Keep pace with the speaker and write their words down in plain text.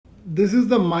This is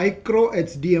the micro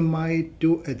HDMI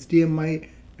to HDMI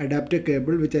adapter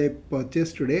cable which I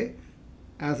purchased today,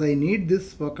 as I need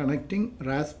this for connecting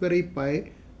Raspberry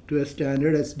Pi to a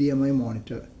standard HDMI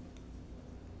monitor.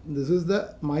 This is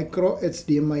the micro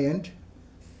HDMI end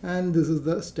and this is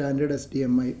the standard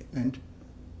HDMI end.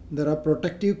 There are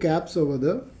protective caps over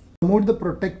there. Remove the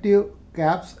protective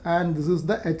caps and this is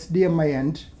the HDMI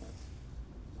end.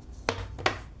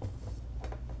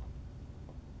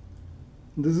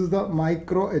 This is the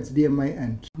micro HDMI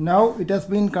end. Now it has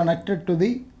been connected to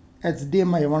the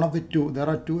HDMI, one of the two. There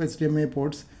are two HDMI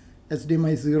ports,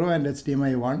 HDMI 0 and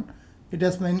HDMI 1. It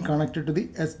has been connected to the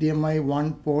HDMI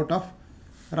 1 port of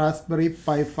Raspberry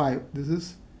Pi 5. This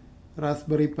is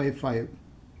Raspberry Pi 5.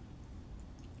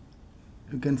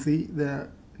 You can see the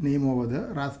name over there,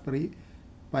 Raspberry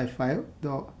Pi 5.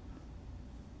 The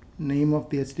name of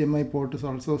the HDMI port is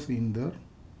also seen there.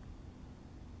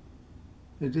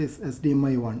 It is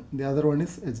HDMI 1. The other one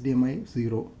is HDMI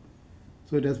 0.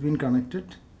 So it has been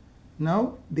connected.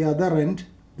 Now the other end,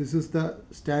 this is the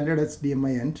standard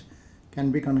HDMI end,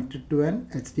 can be connected to an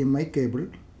HDMI cable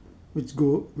which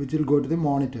will go to the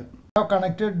monitor. I have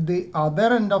connected the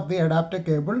other end of the adapter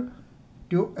cable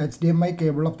to HDMI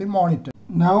cable of the monitor.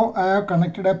 Now I have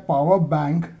connected a power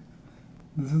bank.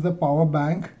 This is the power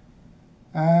bank,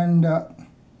 and the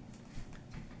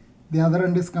other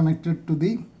end is connected to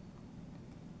the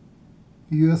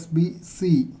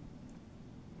USB-C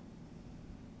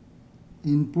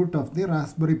input of the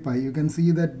Raspberry Pi. You can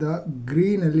see that the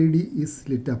green LED is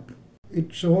lit up.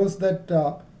 It shows that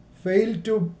failed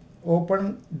to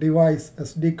open device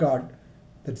SD card.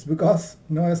 That's because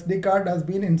no SD card has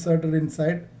been inserted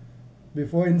inside.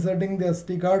 Before inserting the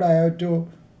SD card, I have to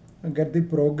get the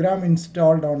program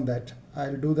installed on that.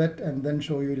 I'll do that and then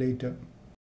show you later.